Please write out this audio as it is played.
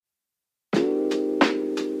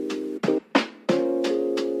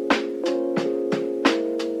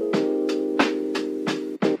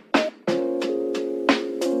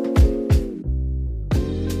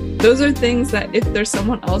Those are things that if there's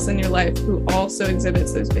someone else in your life who also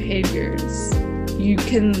exhibits those behaviors, you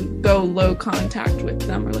can go low contact with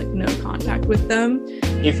them or like no contact with them.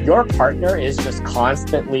 If your partner is just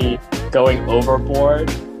constantly going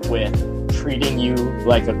overboard with treating you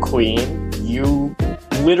like a queen, you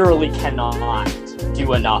literally cannot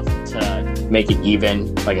do enough to make it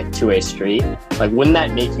even, like a two-way street. Like, wouldn't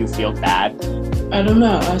that make you feel bad? I don't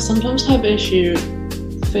know. I sometimes have issue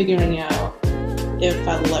figuring out if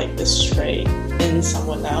I like this trait in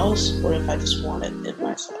someone else or if I just want it in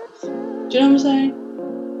myself. Do you know what I'm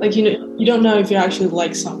saying? Like, you don't know if you actually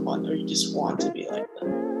like someone or you just want to be like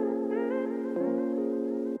them.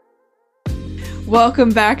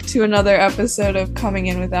 Welcome back to another episode of Coming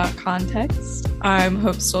In Without Context. I'm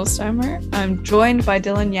Hope Stolzheimer. I'm joined by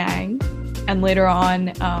Dylan Yang, and later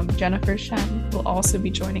on, Jennifer Shen will also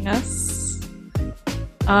be joining us.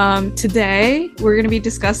 Today, we're going to be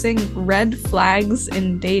discussing red flags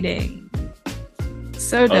in dating.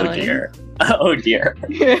 So, Dylan. Oh dear.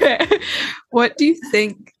 What do you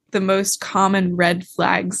think the most common red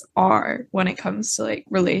flags are when it comes to like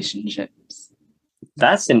relationships?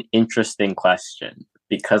 That's an interesting question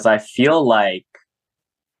because I feel like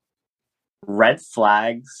red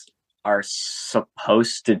flags are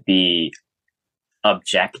supposed to be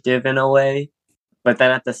objective in a way, but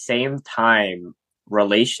then at the same time,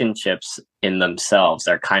 relationships in themselves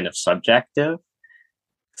are kind of subjective.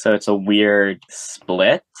 So it's a weird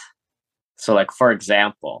split. So like, for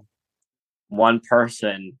example, one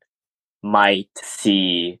person might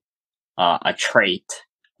see a trait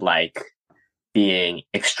like being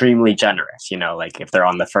extremely generous, like if they're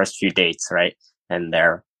on the first few dates, right? And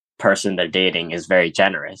their person they're dating is very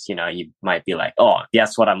generous, you might be like, oh,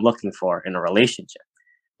 that's what I'm looking for in a relationship.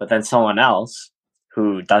 But then someone else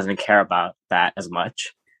who doesn't care about that as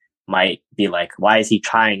much might be like, why is he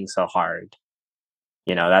trying so hard?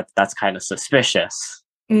 That's kind of suspicious.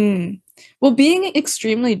 Well, being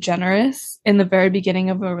extremely generous in the very beginning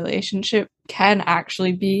of a relationship can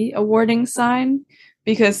actually be a warning sign,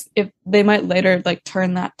 because if they might later like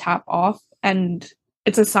turn that tap off, and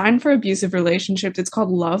it's a sign for abusive relationships. It's called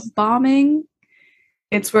love bombing.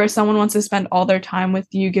 It's where someone wants to spend all their time with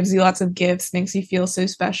you, gives you lots of gifts, makes you feel so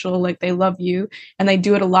special, like they love you, and they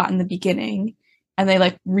do it a lot in the beginning, and they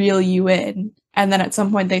like reel you in, and then at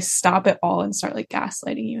some point they stop it all and start like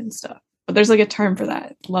gaslighting you and stuff. But there's like a term for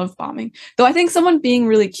that, love bombing. Though I think someone being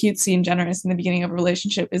really cutesy and generous in the beginning of a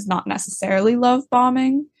relationship is not necessarily love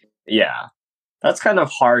bombing. Yeah, that's kind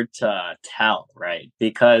of hard to tell, right?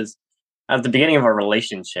 Because at the beginning of a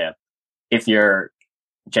relationship, if you're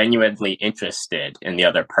genuinely interested in the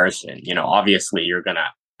other person, obviously you're going to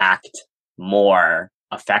act more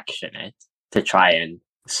affectionate to try and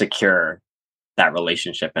secure that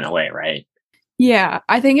relationship in a way, right? Yeah,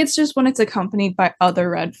 I think it's just when it's accompanied by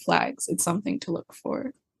other red flags, it's something to look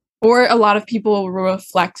for. Or a lot of people will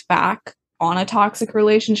reflect back on a toxic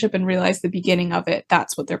relationship and realize the beginning of it,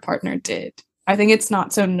 that's what their partner did. I think it's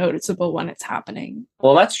not so noticeable when it's happening.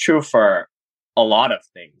 Well, that's true for a lot of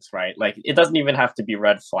things, right? Like, it doesn't even have to be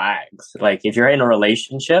red flags. Like, if you're in a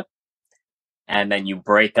relationship and then you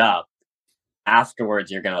break up, afterwards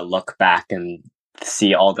you're going to look back and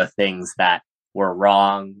see all the things that were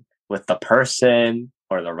wrong with the person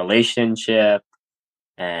or the relationship,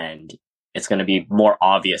 and it's going to be more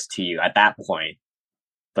obvious to you at that point.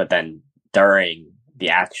 But then during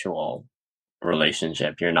the actual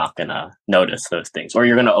relationship, you're not going to notice those things, or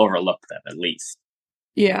you're going to overlook them at least.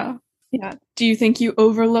 Yeah. Do you think you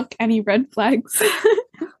overlook any red flags?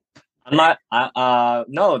 I'm not,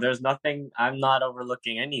 no, there's nothing. I'm not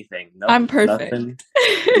overlooking anything. No, I'm perfect.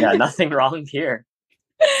 Nothing wrong here.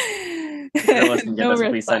 Listen, no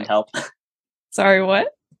red please flag. Send help. Sorry, what?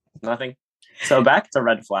 Nothing. So back to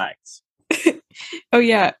red flags. Oh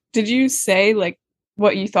yeah. Did you say like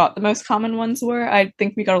what you thought the most common ones were? I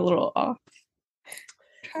think we got a little off.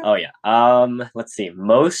 Oh yeah. Let's see.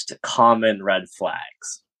 Most common red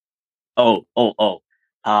flags.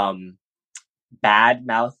 Bad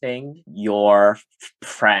mouthing your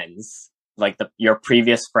friends, like your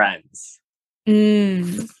previous friends.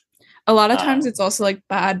 A lot of times it's also like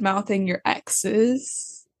bad mouthing your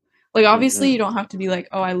exes. Like obviously you don't have to be like,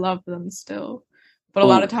 oh, I love them still. But a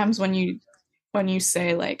lot of times when you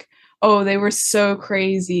say like, oh, they were so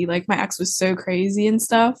crazy, like my ex was so crazy and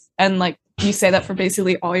stuff, and like you say that for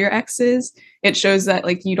basically all your exes, it shows that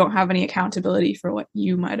like you don't have any accountability for what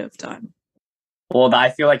you might have done. Well, I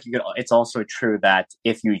feel like it's also true that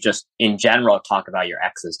if you just in general talk about your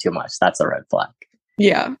exes too much, that's a red flag.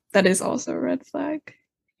 Yeah, that is also a red flag.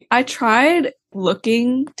 I tried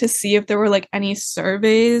looking to see if there were like any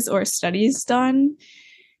surveys or studies done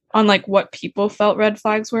on like what people felt red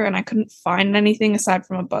flags were, and I couldn't find anything aside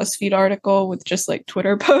from a BuzzFeed article with just like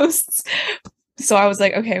Twitter posts. So I was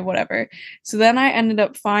like, okay, whatever. So then I ended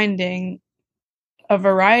up finding a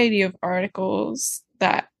variety of articles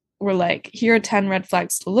that were like, here are 10 red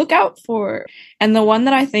flags to look out for. And the one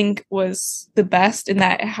that I think was the best in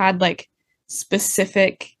that it had like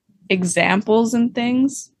specific examples and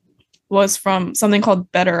things was from something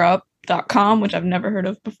called betterup.com, which I've never heard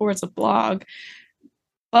of before. It's a blog.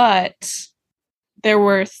 But there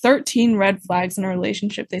were 13 red flags in a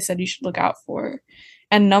relationship they said you should look out for.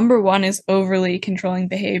 And number 1 is overly controlling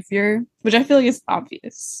behavior, which I feel like is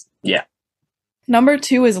obvious. Yeah. Number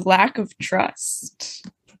 2 is lack of trust.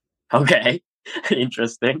 Okay.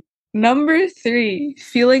 Interesting. Number 3,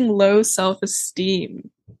 feeling low self-esteem.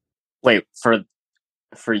 Wait,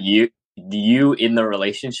 for you, do you in the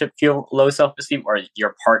relationship feel low self-esteem, or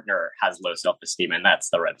your partner has low self-esteem and that's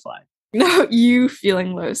the red flag? No, you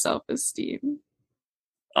feeling low self-esteem.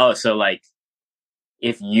 Oh, so like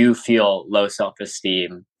if you feel low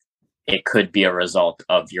self-esteem, it could be a result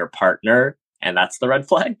of your partner and that's the red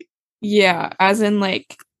flag? Yeah, as in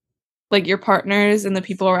like your partners and the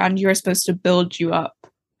people around you are supposed to build you up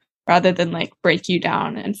rather than like break you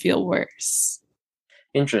down and feel worse.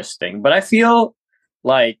 Interesting. But I feel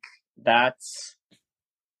like that's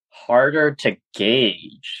harder to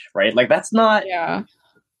gauge, right? Like that's not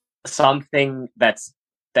something that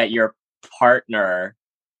your partner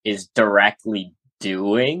is directly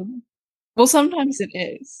doing. Well, sometimes it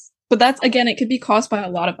is. But that's, again, it could be caused by a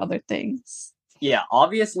lot of other things. Yeah,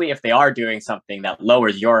 obviously, if they are doing something that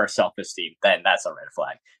lowers your self-esteem, then that's a red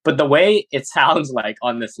flag. But the way it sounds like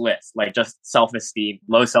on this list, like just self-esteem,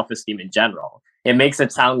 low self-esteem in general, it makes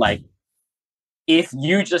it sound like if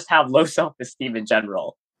you just have low self-esteem in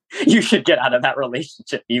general, you should get out of that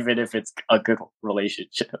relationship, even if it's a good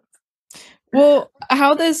relationship. Well,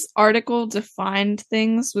 how this article defined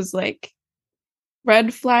things was like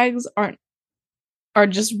red flags are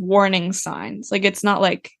just warning signs. Like it's not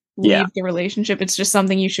like leave the relationship. It's just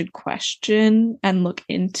something you should question and look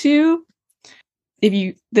into.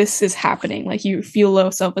 If this is happening, like you feel low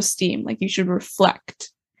self-esteem, like you should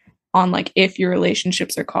reflect on like if your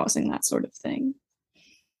relationships are causing that sort of thing.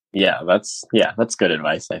 Yeah, that's good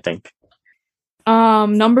advice, I think.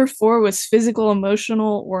 Number 4 was physical,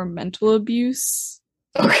 emotional, or mental abuse.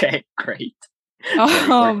 Okay, great.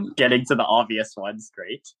 We're getting to the obvious ones.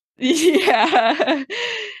 Great. Yeah.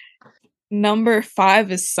 Number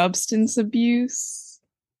 5 is substance abuse.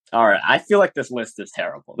 All right, I feel like this list is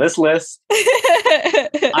terrible. This list, okay,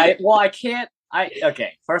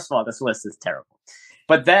 first of all, this list is terrible.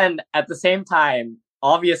 But then at the same time,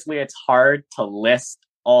 obviously it's hard to list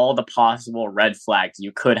all the possible red flags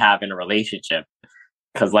you could have in a relationship.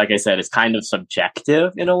 Because like I said, it's kind of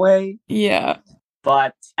subjective in a way. Yeah.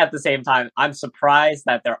 But at the same time, I'm surprised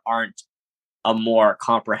that there aren't a more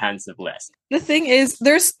comprehensive list. The thing is,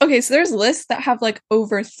 there's lists that have like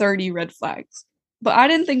over 30 red flags. But I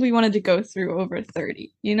didn't think we wanted to go through over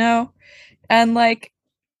 30, you know? And like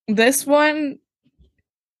this one,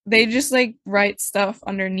 they just like write stuff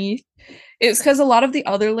underneath. It's because a lot of the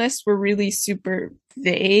other lists were really super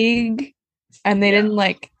vague and they didn't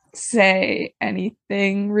like say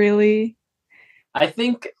anything really. I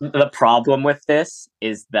think the problem with this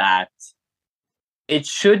is that it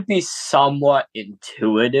should be somewhat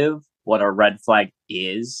intuitive what a red flag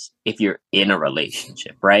is if you're in a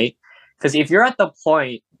relationship, right? Because if you're at the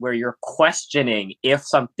point where you're questioning if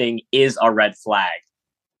something is a red flag,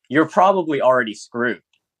 you're probably already screwed.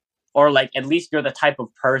 Or like at least you're the type of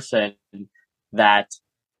person that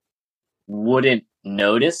wouldn't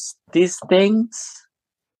notice these things.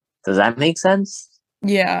 Does that make sense?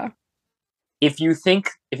 Yeah. If you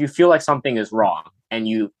feel like something is wrong and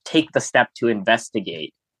you take the step to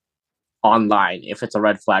investigate online if it's a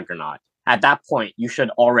red flag or not, at that point you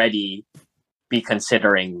should already be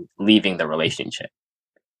considering leaving the relationship.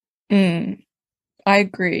 I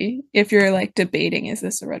agree. If you're like debating, is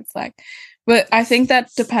this a red flag? But I think that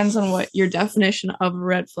depends on what your definition of a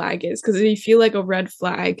red flag is. Because if you feel like a red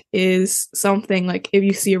flag is something like if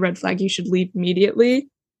you see a red flag, you should leave immediately.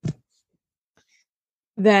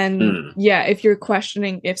 Then, if you're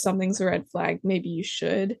questioning if something's a red flag, maybe you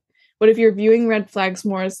should. But if you're viewing red flags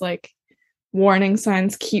more as like warning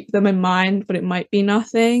signs, keep them in mind, but it might be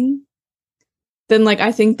nothing, then like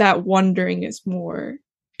I think that wondering is more,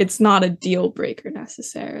 it's not a deal breaker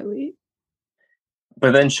necessarily.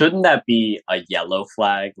 But then shouldn't that be a yellow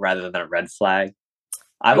flag rather than a red flag?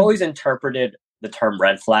 I've always interpreted the term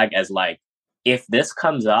red flag as like, if this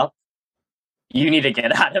comes up, you need to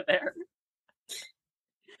get out of there.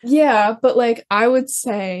 Yeah, but like I would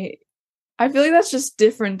say, I feel like that's just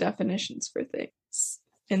different definitions for things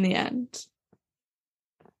in the end.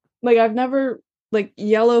 Like, I've never, like,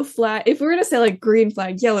 yellow flag. If we were to say, like, green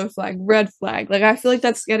flag, yellow flag, red flag, like, I feel like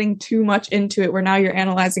that's getting too much into it where now you're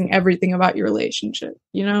analyzing everything about your relationship,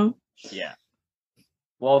 you know? Yeah.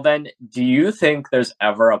 Well, then, do you think there's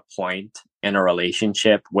ever a point in a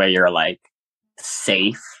relationship where you're, like,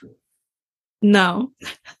 safe? No.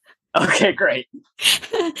 Okay, great.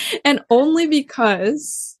 And only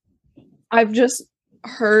because I've just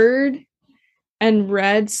heard and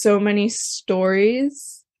read so many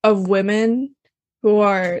stories of women who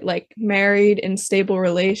are like married in stable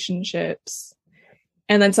relationships.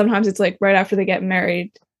 And then sometimes it's like right after they get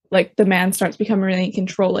married, like the man starts becoming really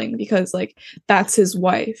controlling because like that's his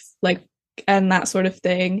wife, like, and that sort of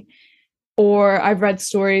thing. Or I've read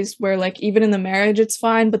stories where like even in the marriage it's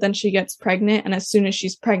fine, but then she gets pregnant, and as soon as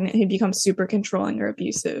she's pregnant, he becomes super controlling or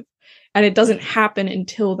abusive. And it doesn't happen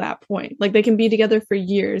until that point. Like they can be together for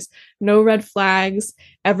years, no red flags,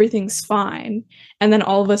 everything's fine. And then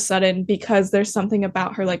all of a sudden, because there's something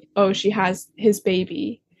about her, like, oh, she has his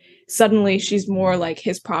baby, suddenly she's more like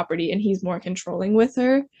his property and he's more controlling with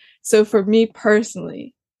her. So for me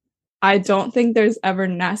personally, I don't think there's ever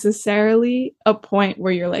necessarily a point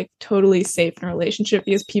where you're like totally safe in a relationship,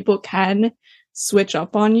 because people can switch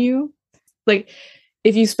up on you. Like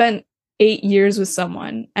if you spent 8 years with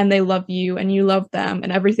someone and they love you and you love them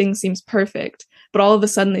and everything seems perfect, but all of a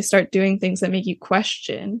sudden they start doing things that make you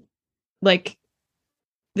question, like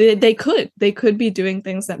they could be doing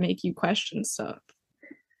things that make you question stuff.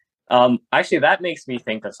 Actually, that makes me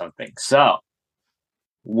think of something. So,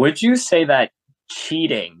 would you say that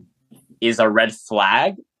cheating is a red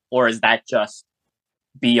flag, or is that just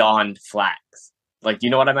beyond flags? Like, do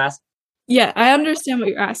you know what I'm asking? Yeah, I understand what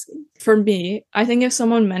you're asking. For me, I think if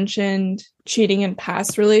someone mentioned cheating in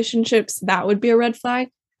past relationships, that would be a red flag.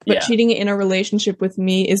 But Yeah. cheating in a relationship with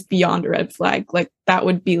me is beyond a red flag. Like, that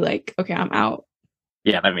would be like, okay, I'm out.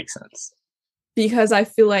 Yeah, that makes sense. Because I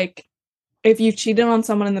feel like if you cheated on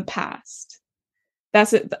someone in the past,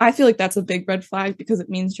 that's it. I feel like that's a big red flag because it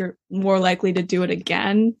means you're more likely to do it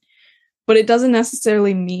again. But it doesn't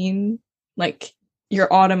necessarily mean like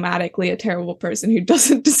you're automatically a terrible person who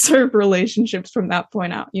doesn't deserve relationships from that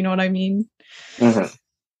point out. You know what I mean? Mm-hmm.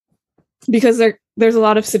 Because there's a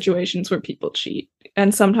lot of situations where people cheat.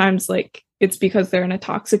 And sometimes like it's because they're in a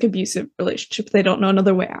toxic, abusive relationship. They don't know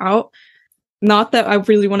another way out. Not that I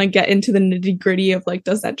really want to get into the nitty gritty of like,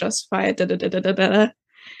 does that justify it? Da, da, da, da, da, da.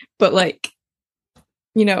 But like,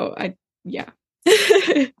 you know, yeah.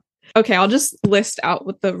 Okay, I'll just list out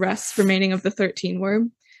what the rest remaining of the 13 were.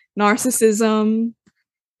 Narcissism,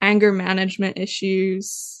 anger management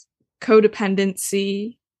issues,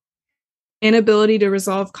 codependency, inability to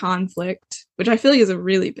resolve conflict, which I feel like is a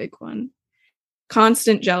really big one,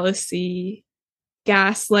 constant jealousy,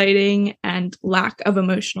 gaslighting, and lack of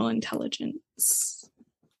emotional intelligence.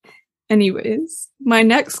 Anyways, my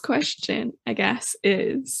next question, I guess,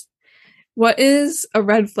 is what is a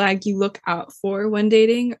red flag you look out for when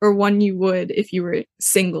dating, or one you would if you were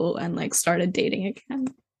single and like started dating again?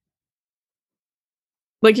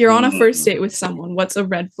 Like you're on a first date with someone, what's a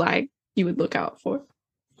red flag you would look out for?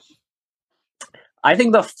 I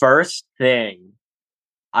think the first thing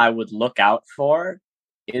I would look out for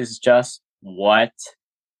is just what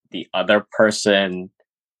the other person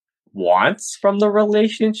wants from the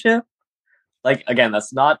relationship. Like, again,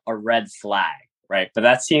 that's not a red flag, right? But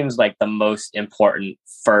that seems like the most important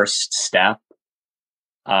first step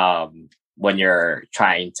when you're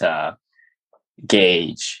trying to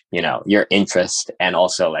gauge, you know, your interest and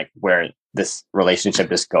also like where this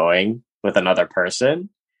relationship is going with another person.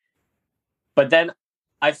 But then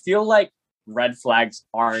I feel like red flags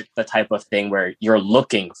aren't the type of thing where you're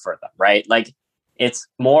looking for them, right? Like it's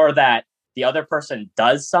more that the other person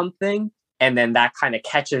does something and then that kind of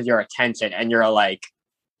catches your attention and you're like,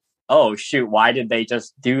 oh shoot, why did they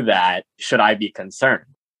just do that? Should I be concerned?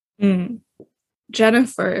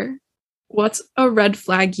 Jennifer, what's a red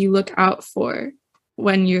flag you look out for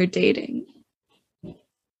when you're dating?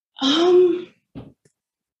 I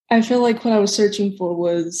feel like what I was searching for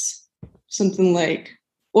was something like,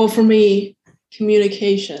 well, for me,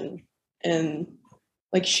 communication and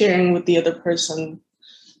like sharing with the other person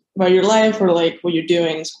about your life or like what you're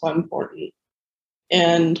doing is quite important.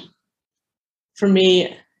 And for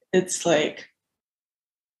me, it's like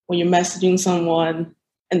when you're messaging someone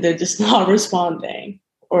and they're just not responding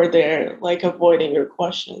or they're like avoiding your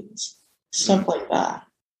questions, stuff like that.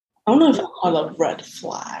 I don't know if I call it a red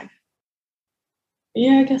flag.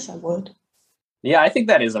 Yeah, I guess I would. Yeah, I think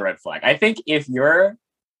that is a red flag. I think if you're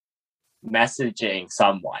messaging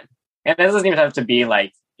someone, and this doesn't even have to be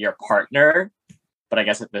like, your partner, but I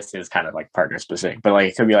guess this is kind of like partner specific, but like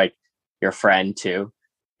it could be like your friend too.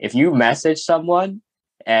 If you message someone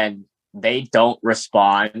and they don't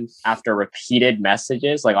respond after repeated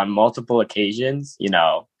messages, like on multiple occasions, you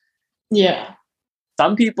know, Yeah.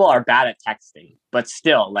 some people are bad at texting, but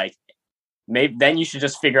still, like, maybe then you should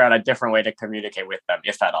just figure out a different way to communicate with them,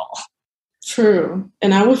 if at all. True.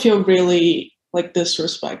 And I would feel really like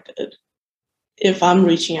disrespected if I'm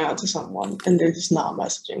reaching out to someone and they're just not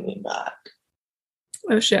messaging me back.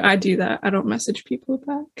 Oh shit, I do that. I don't message people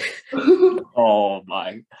back. Oh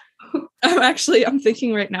my. I'm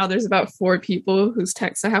thinking right now there's about 4 people whose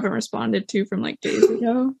texts I haven't responded to from like days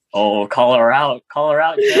ago. Oh, call her out. Call her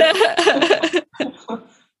out.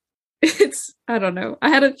 It's, I don't know. I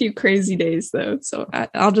had a few crazy days though, so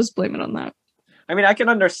I'll just blame it on that. I mean, I can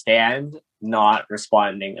understand not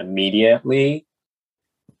responding immediately.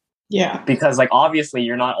 Yeah. Because like obviously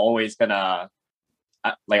you're not always gonna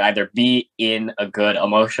like either be in a good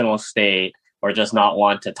emotional state or just not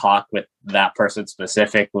want to talk with that person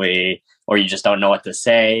specifically, or you just don't know what to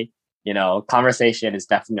say. You know, conversation is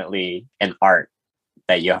definitely an art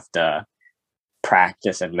that you have to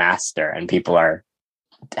practice and master, and people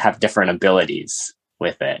have different abilities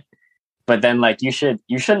with it. But then like you shouldn't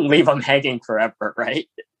leave them hanging forever, right?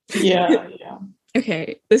 Yeah.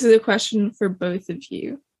 Okay, this is a question for both of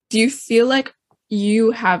you. Do you feel like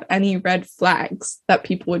you have any red flags that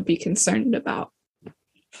people would be concerned about?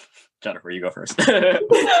 Jennifer, you go first.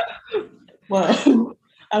 Well,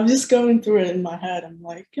 I'm just going through it in my head. I'm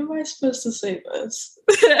like, am I supposed to say this?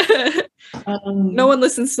 No one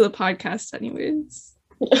listens to the podcast anyways.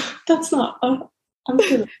 That's not. I'm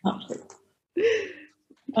sure that's not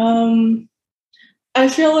true. I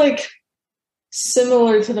feel like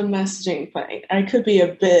similar to the messaging thing, I could be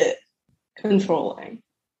a bit controlling.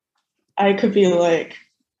 I could be like,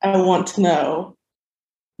 I want to know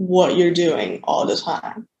what you're doing all the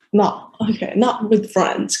time. Not with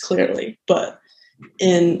friends, clearly, but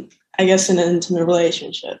in an intimate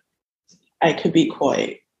relationship, I could be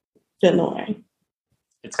quite annoying.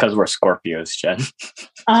 It's because we're Scorpios, Jen.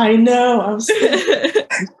 I know. I'm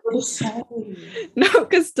so sorry. No,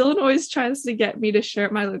 because Dylan always tries to get me to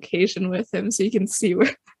share my location with him so you can see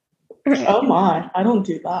where. Oh my, I don't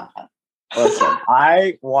do that. Listen,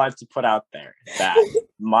 I want to put out there that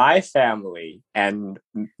my family and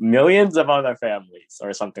millions of other families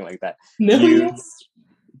or something like that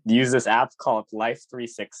use this app called Life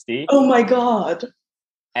 360. Oh my god.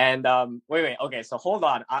 And wait, okay, so hold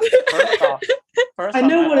on. First I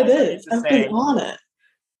know what it is. I've been on it.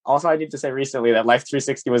 Also, I need to say recently that Life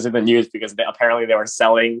 360 was in the news because apparently they were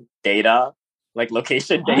selling data, like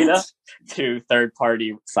location data, to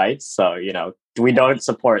third-party sites. So, you know, we don't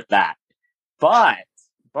support that. But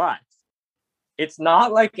it's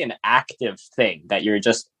not like an active thing that you're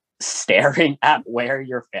just staring at where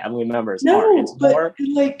your family members are. It's more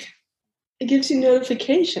like it gives you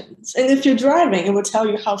notifications, and if you're driving, it will tell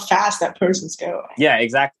you how fast that person's going. Yeah,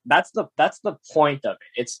 exactly. That's the point of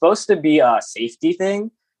it. It's supposed to be a safety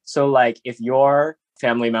thing. So, like, if your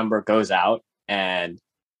family member goes out and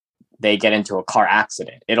they get into a car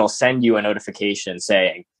accident, it'll send you a notification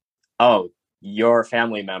saying, "Oh, your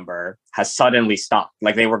family member has suddenly stopped."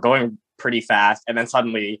 Like they were going pretty fast and then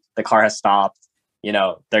suddenly the car has stopped. You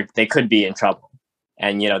know, they could be in trouble.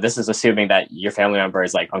 And, you know, this is assuming that your family member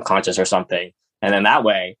is like unconscious or something. And then that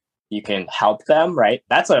way you can help them, right?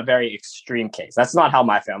 That's a very extreme case. That's not how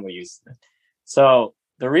my family uses it. So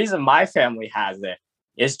the reason my family has it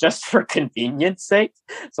is just for convenience sake.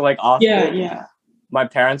 So like often my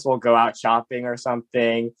parents will go out shopping or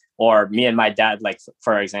something, or me and my dad, like,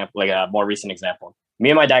 for example, like a more recent example,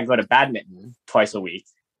 me and my dad go to badminton twice a week.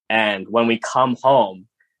 And when we come home,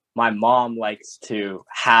 my mom likes to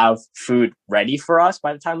have food ready for us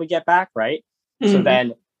by the time we get back, right? Mm-hmm. So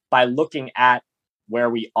then by looking at where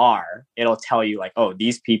we are, it'll tell you like, oh,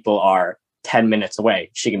 these people are 10 minutes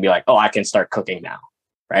away. She can be like, oh, I can start cooking now,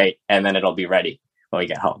 right? And then it'll be ready when we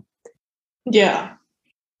get home. Yeah.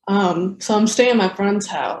 So I'm staying at my friend's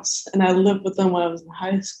house, and I lived with them when I was in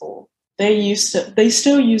high school. They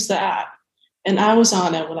still use the app, and I was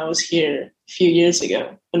on it when I was here a few years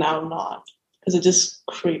ago, but now I'm not, because it just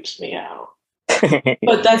creeps me out.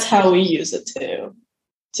 But that's how we use it too,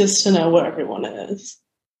 just to know where everyone is.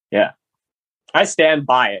 Yeah. I stand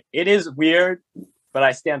by it. It is weird, but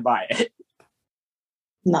I stand by it.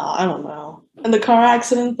 Nah, I don't know. And the car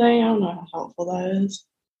accident thing, I don't know how helpful that is.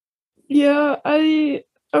 Yeah,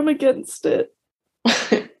 I'm against it.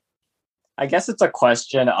 I guess it's a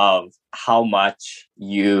question of how much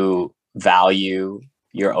you value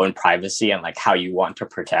your own privacy and like how you want to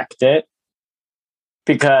protect it.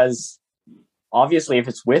 Because obviously if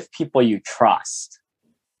it's with people you trust,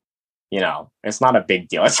 it's not a big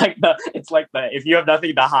deal. It's like the if you have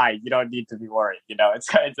nothing to hide, you don't need to be worried. It's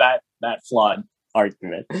that flawed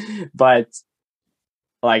argument. But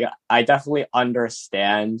like, I definitely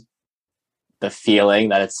understand the feeling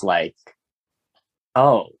that it's like,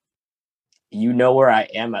 oh, you know where I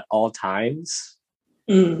am at all times.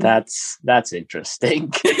 That's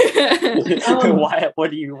interesting. Why?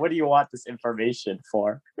 What do you want this information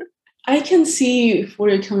for? I can see where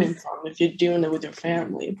you're coming from if you're doing it with your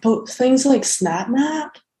family, but things like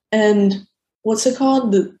SnapMap and what's it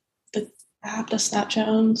called, the app that Snapchat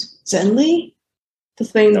owns, Zenly, the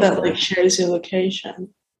thing that like shares your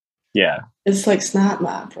location. Yeah, it's like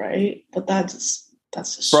SnapMap, right? But that's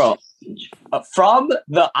just bro.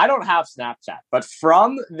 I don't have Snapchat, but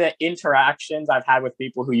from the interactions I've had with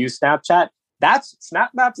people who use Snapchat,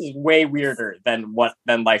 SnapMap is way weirder than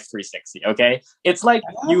Life 360. Okay, it's like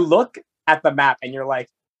you look at the map and you're like,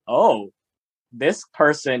 oh, this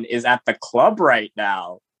person is at the club right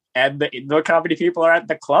now, and look how many people are at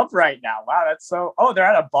the club right now. Wow, that's so. Oh, they're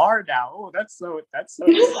at a bar now. Oh, that's so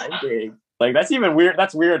exciting. Like, that's even weird.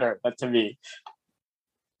 That's weirder to me.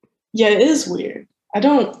 Yeah, it is weird. I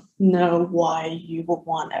don't know why you would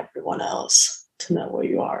want everyone else to know where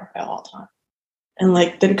you are at all times. And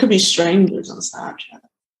like, there could be strangers on Snapchat.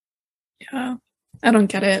 Yeah, I don't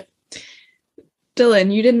get it.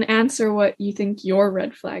 Dylan, you didn't answer what you think your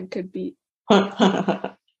red flag could be.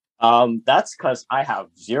 That's because I have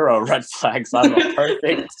 0 red flags. I'm a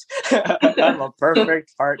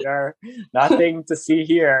perfect partner. Nothing to see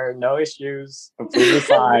here. No issues. Completely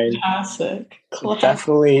fine. Classic.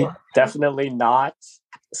 Definitely not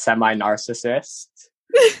semi-narcissist.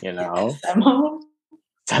 Semi.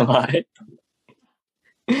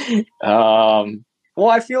 Well,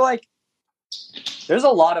 I feel like there's a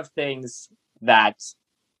lot of things that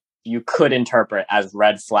you could interpret as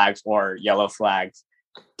red flags or yellow flags,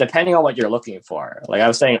 depending on what you're looking for. Like I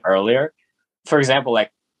was saying earlier, for example,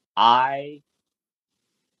 like my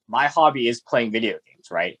hobby is playing video games,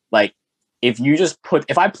 right? Like if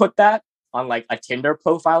I put that on like a Tinder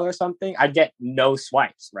profile or something, I'd get no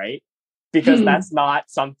swipes, right? Because that's not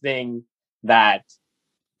something that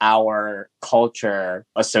our culture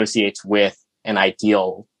associates with an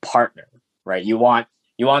ideal partner, right? You want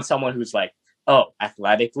someone who's like, oh,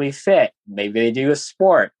 athletically fit. Maybe they do a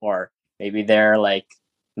sport, or maybe they're like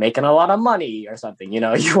making a lot of money or something. You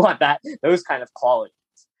want those kind of qualities.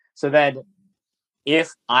 So then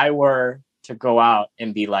if I were to go out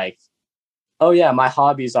and be like, oh yeah, my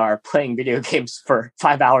hobbies are playing video games for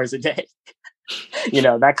 5 hours a day,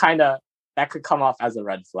 that could come off as a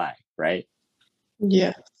red flag, right?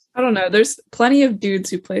 Yeah. I don't know. There's plenty of dudes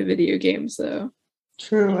who play video games, though.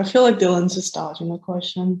 True. I feel like Dylan's just dodging the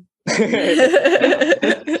question.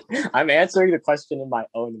 I'm answering the question in my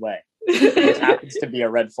own way, which happens to be a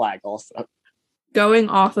red flag also. Going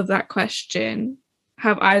off of that question,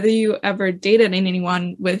 have either of you ever dated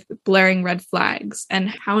anyone with blaring red flags, and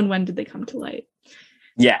how and when did they come to light?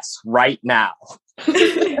 Yes, right now.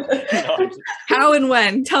 How and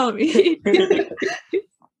when? Tell me.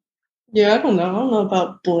 Yeah, I don't know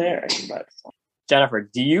about blaring red flags. Jennifer,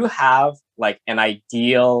 do you have like an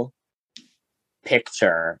ideal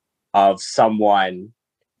picture of someone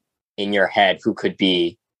in your head who could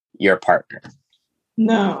be your partner?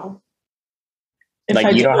 No.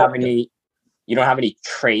 Like you don't have any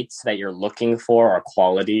traits that you're looking for or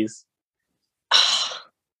qualities?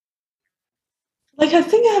 Like, I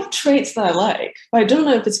think I have traits that I like, but I don't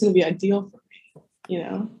know if it's going to be ideal for me,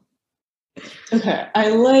 Okay, I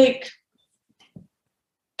like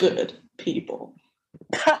good people.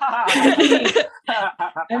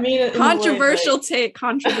 I mean, controversial take.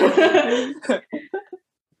 Controversial.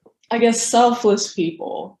 I guess selfless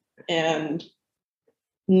people and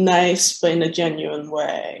nice, but in a genuine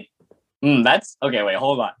way. That's okay. Wait,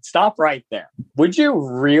 hold on. Stop right there. Would you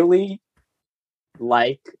really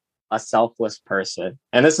like a selfless person?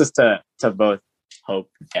 And this is to both Hope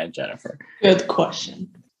and Jennifer. Good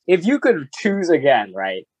question. If you could choose again,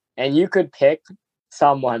 right, and you could pick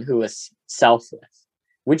someone who is selfless,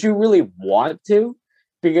 would you really want to?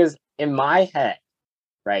 Because in my head,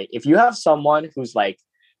 right, if you have someone who's like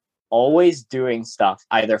always doing stuff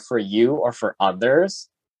either for you or for others,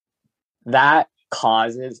 that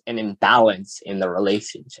causes an imbalance in the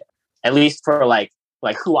relationship. At least for like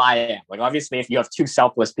who I am. Like obviously if you have 2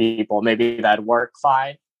 selfless people, maybe that'd work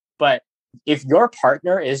fine. But if your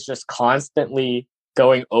partner is just constantly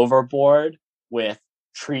going overboard with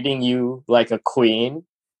treating you like a queen,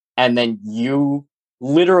 and then you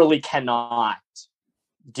literally cannot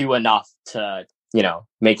do enough to,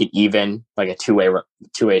 make it even, like a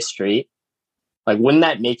two-way street, Like, wouldn't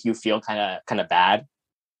that make you feel kind of bad?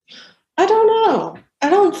 I don't know. I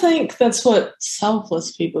don't think that's what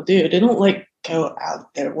selfless people do. They don't like go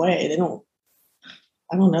out their way. They don't.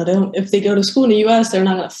 I don't know. They don't. If they go to school in the U.S., they're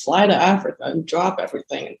not going to fly to Africa and drop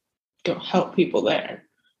everything and go help people there.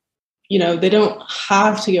 They don't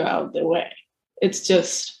have to go out their way. It's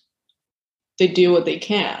just they do what they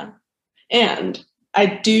can. And I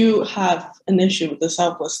do have an issue with the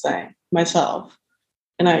selfless thing myself,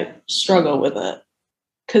 and I struggle with it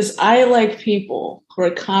because I like people who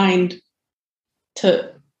are kind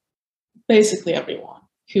to basically everyone,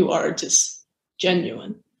 who are just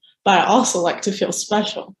genuine. But I also like to feel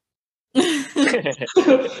special. I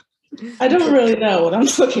don't really know what I'm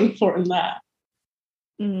looking for in that.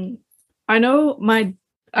 I know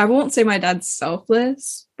I won't say my dad's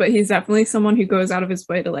selfless, but he's definitely someone who goes out of his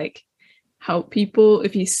way to like help people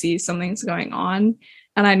if he sees something's going on.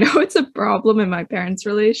 And I know it's a problem in my parents'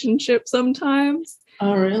 relationship sometimes.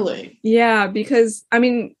 Oh, really? Yeah, because I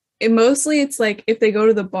mean, mostly it's like if they go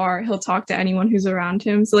to the bar, he'll talk to anyone who's around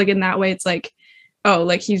him. So like in that way, it's like, oh,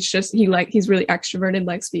 like he's really extroverted,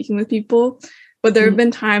 like speaking with people. But there have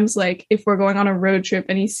been times like if we're going on a road trip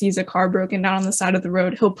and he sees a car broken down on the side of the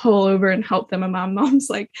road, he'll pull over and help them. And my mom's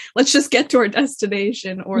like, let's just get to our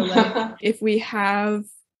destination. Or like if we have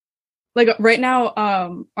like right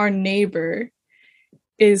now, our neighbor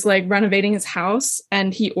is like renovating his house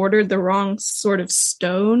and he ordered the wrong sort of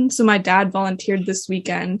stone. So my dad volunteered this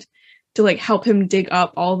weekend to like help him dig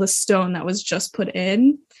up all the stone that was just put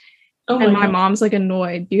in. Oh, and my mom's like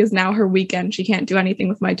annoyed because now her weekend she can't do anything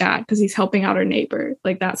with my dad because he's helping out her neighbor,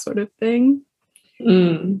 like that sort of thing.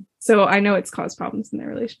 So I know it's caused problems in their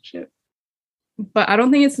relationship, but I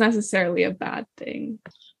don't think it's necessarily a bad thing.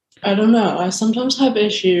 I don't know. I sometimes have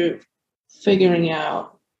issue figuring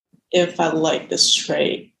out if I like this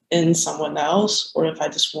trait in someone else or if I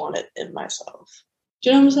just want it in myself. Do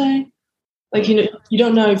you know what I'm saying? Like, you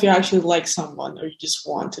don't know if you actually like someone or you just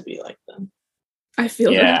want to be like them. I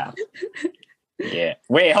feel that. Yeah.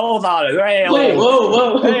 Wait, hold on. Wait,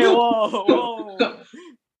 whoa. Hey, whoa.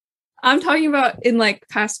 I'm talking about in like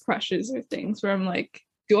past crushes or things where I'm like,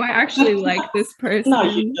 do I actually like this person? No,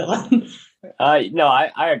 you don't. No,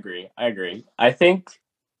 I agree. I think,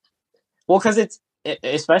 well, because it's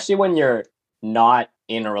especially when you're not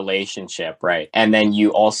in a relationship, right? And then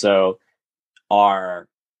you also are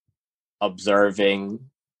observing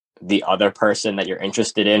the other person that you're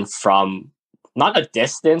interested in from not a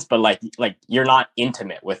distance, but like you're not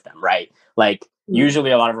intimate with them, right? Like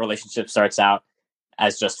usually a lot of relationships starts out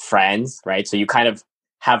as just friends, right? So you kind of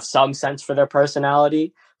have some sense for their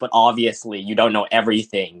personality, but obviously you don't know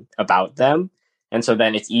everything about them. And so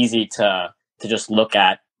then it's easy to just look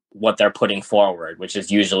at what they're putting forward, which is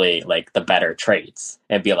usually like the better traits,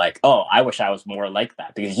 and be like, oh, I wish I was more like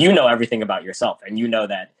that, because you know everything about yourself and you know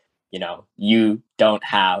that, you don't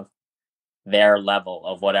have their level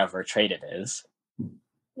of whatever trait it is.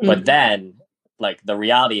 But then like the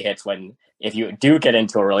reality hits when if you do get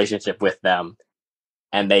into a relationship with them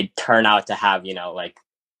and they turn out to have, like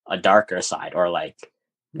a darker side, or like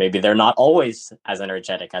maybe they're not always as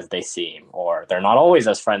energetic as they seem, or they're not always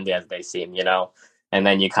as friendly as they seem, and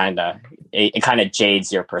then it kind of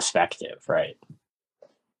jades your perspective, right?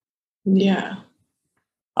 Yeah.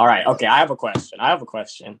 All right. Okay. I have a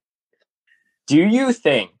question. Do you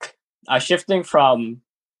think, shifting from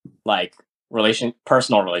like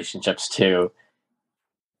personal relationships to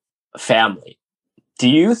family, do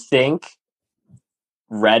you think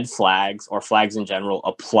red flags or flags in general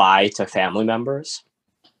apply to family members?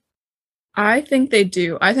 I think they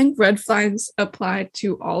do. I think red flags apply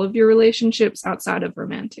to all of your relationships outside of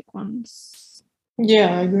romantic ones.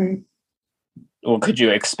 Yeah, I agree. Well, could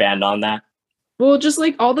you expand on that? Well, just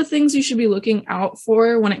like all the things you should be looking out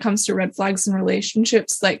for when it comes to red flags in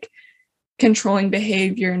relationships, like controlling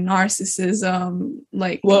behavior, narcissism,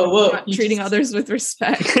 like treating others with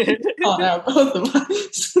respect. Oh, no, both of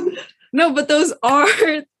us. No, but those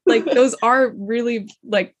are really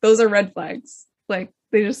like, those are red flags. Like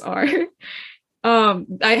they just are.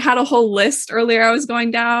 I had a whole list earlier I was going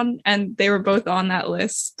down and they were both on that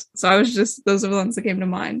list. So those are the ones that came to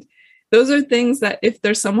mind. Those are things that if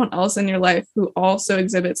there's someone else in your life who also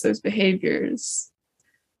exhibits those behaviors,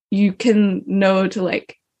 you can know to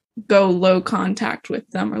like go low contact with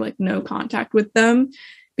them or like no contact with them,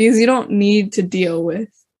 because you don't need to deal with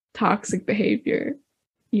toxic behavior,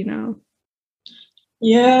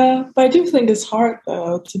 Yeah, but I do think it's hard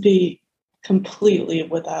though to be completely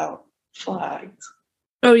without flags.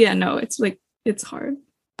 Oh yeah, no, it's hard.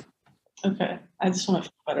 Okay, I just want to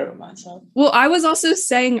feel better with myself. Well, I was also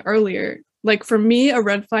saying earlier, Like for me, a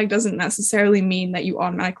red flag doesn't necessarily mean that you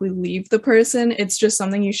automatically leave the person. It's just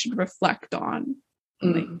something you should reflect on.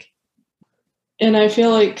 Like, and I feel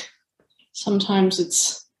like sometimes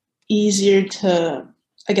it's easier to,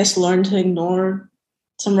 I guess, learn to ignore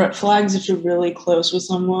some red flags if you're really close with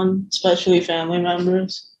someone, especially family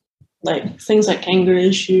members. Like things like anger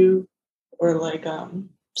issue or like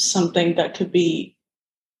something that could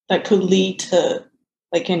lead to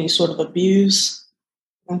like any sort of abuse.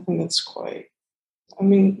 I think it's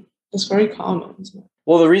very common, isn't it?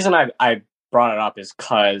 Well, the reason I brought it up is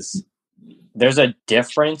because there's a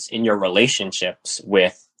difference in your relationships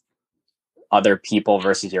with other people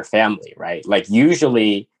versus your family, right? Like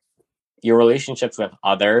usually your relationships with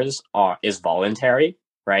others is voluntary,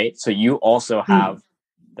 right? So you also have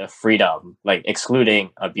the freedom, like excluding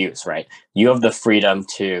abuse, right? You have the freedom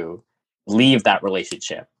to leave that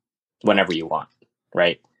relationship whenever you want,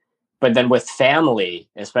 right? But then with family,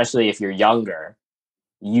 especially if you're younger,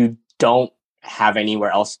 you don't have anywhere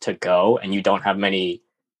else to go and you don't have many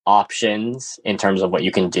options in terms of what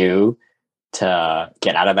you can do to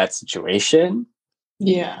get out of that situation.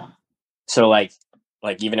 Yeah. So like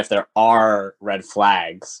even if there are red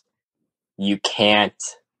flags, you can't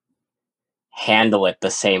handle it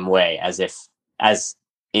the same way as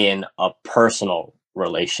in a personal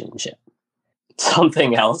relationship.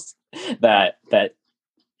 Something else that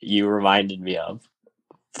you reminded me of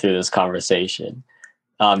through this conversation.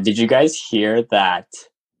 Did you guys hear that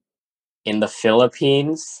in the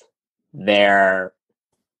Philippines, they're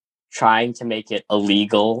trying to make it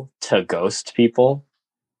illegal to ghost people?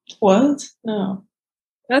 What? No.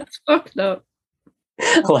 that's fucked up.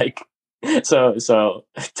 Like, so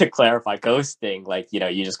to clarify, ghosting, like,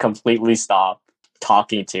 you just completely stop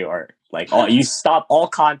talking to, or like you stop all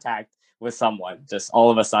contact with someone just all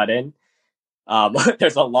of a sudden.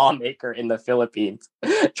 There's a lawmaker in the Philippines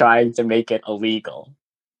trying to make it illegal.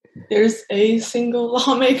 There's a single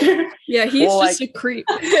lawmaker. Yeah, he's just a creep.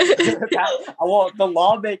 Well, the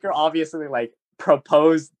lawmaker obviously like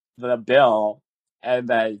proposed the bill, and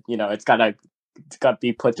then it's got to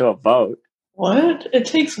be put to a vote. What? It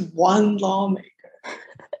takes one lawmaker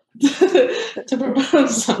to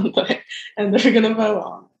propose something, and they're gonna vote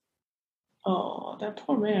on it. Oh, that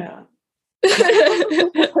poor man.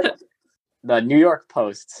 The New York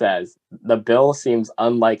Post says the bill seems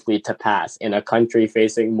unlikely to pass in a country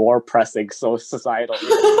facing more pressing societal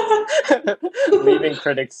issues, leaving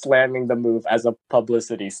critics slamming the move as a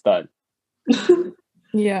publicity stunt.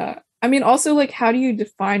 Yeah. I mean, also, like, how do you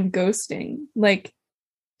define ghosting? Like,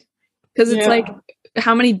 because it's like,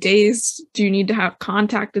 how many days do you need to have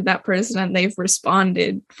contacted that person and they've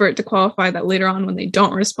responded for it to qualify that later on when they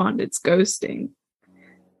don't respond, it's ghosting?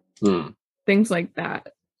 Things like that.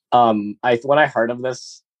 When I heard of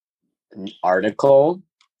this article,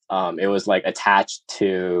 it was like attached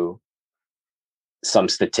to some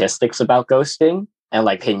statistics about ghosting and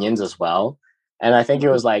like opinions as well. And I think it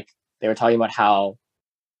was like they were talking about how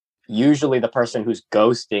usually the person who's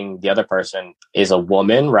ghosting the other person is a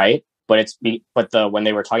woman, right? But when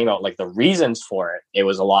they were talking about like the reasons for it, it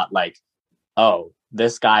was a lot like, oh,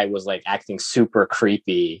 this guy was like acting super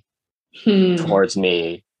creepy towards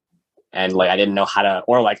me. And like I didn't know how to,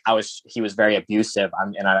 or like he was very abusive,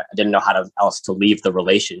 and I didn't know how else to leave the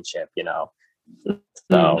relationship,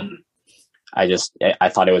 So I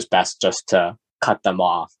thought it was best just to cut them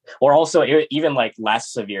off. Or also even like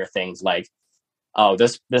less severe things like, oh,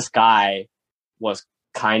 this guy was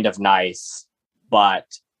kind of nice, but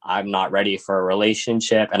I'm not ready for a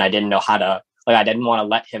relationship, and I didn't know how to, like, I didn't want to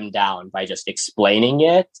let him down by just explaining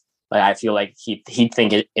it. Like, I feel like he'd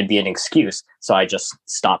think it'd be an excuse. So I just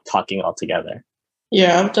stopped talking altogether.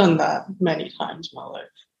 Yeah, I've done that many times in my life.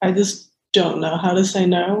 I just don't know how to say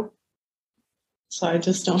no. So I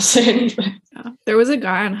just don't say anything. Yeah. There was a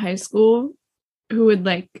guy in high school who would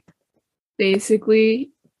like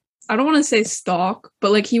basically, I don't want to say stalk,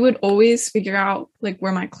 but like he would always figure out like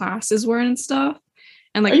where my classes were and stuff.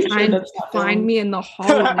 And like try and find me in the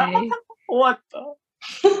hallway. What the?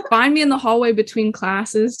 Find me in the hallway between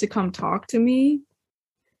classes to come talk to me.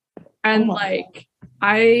 And like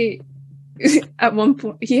I at one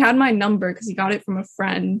point he had my number because he got it from a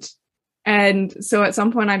friend, and so at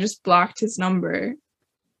some point I just blocked his number,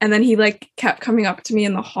 and then he like kept coming up to me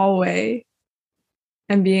in the hallway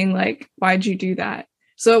and being like, why'd you do that?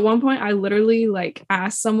 So at one point I literally like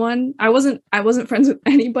asked someone, I wasn't friends with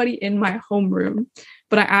anybody in my homeroom,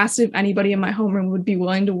 but I asked if anybody in my homeroom would be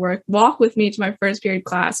willing to walk with me to my first period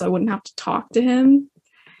class so I wouldn't have to talk to him,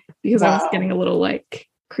 because I was getting a little like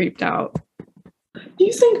creeped out. Do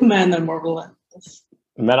you think men are more relentless?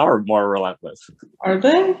 Men are more relentless. Are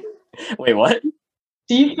they? Wait, what?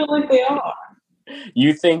 Do you feel like they are?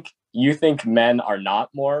 You think men are not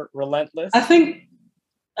more relentless? I think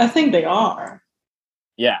they are.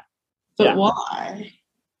 Yeah. But Yeah. why?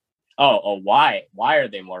 Oh, why? Why are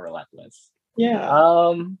they more relentless?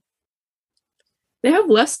 Yeah. They have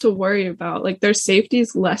less to worry about. Like their safety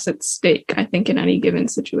is less at stake, I think, in any given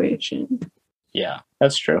situation. Yeah,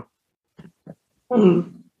 that's true. Hmm.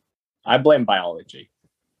 I blame biology.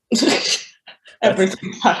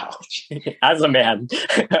 Everything biology. As a man,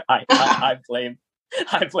 I blame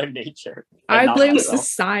nature. and I not blame myself.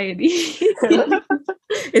 society.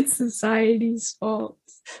 It's society's fault.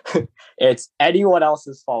 It's anyone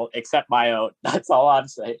else's fault except my own. That's all I'm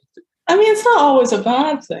saying. I mean, it's not always a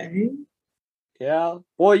bad thing. Yeah.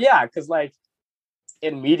 Well, yeah, because like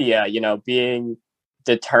in media, being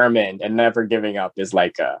determined and never giving up is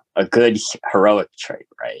like a good heroic trait,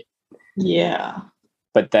 right? Yeah.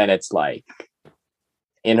 But then it's like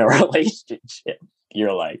in a relationship,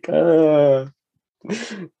 you're like, don't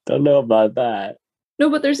know about that. No,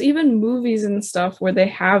 but there's even movies and stuff where they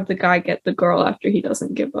have the guy get the girl after he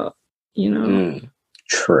doesn't give up,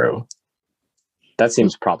 True. That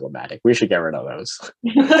seems problematic. We should get rid of those.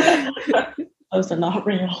 Those are not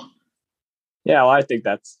real. Yeah, well, I think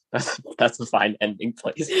that's a fine ending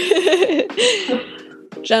place.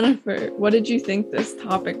 Jennifer, what did you think this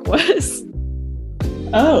topic was?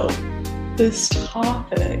 Oh, this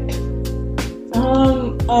topic.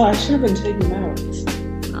 I should have been taking notes.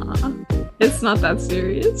 Nah, it's not that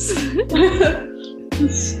serious.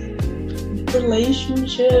 This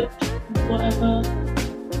relationship, whatever.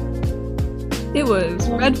 It was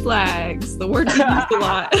red flags. The word we used a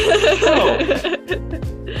lot. I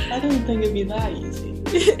didn't think it'd be that easy.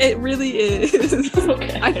 It really is.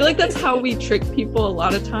 Okay. I feel like that's how we trick people a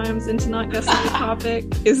lot of times into not guessing the topic.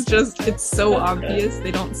 It's so obvious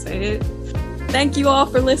they don't say it. Thank you all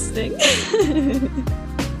for listening.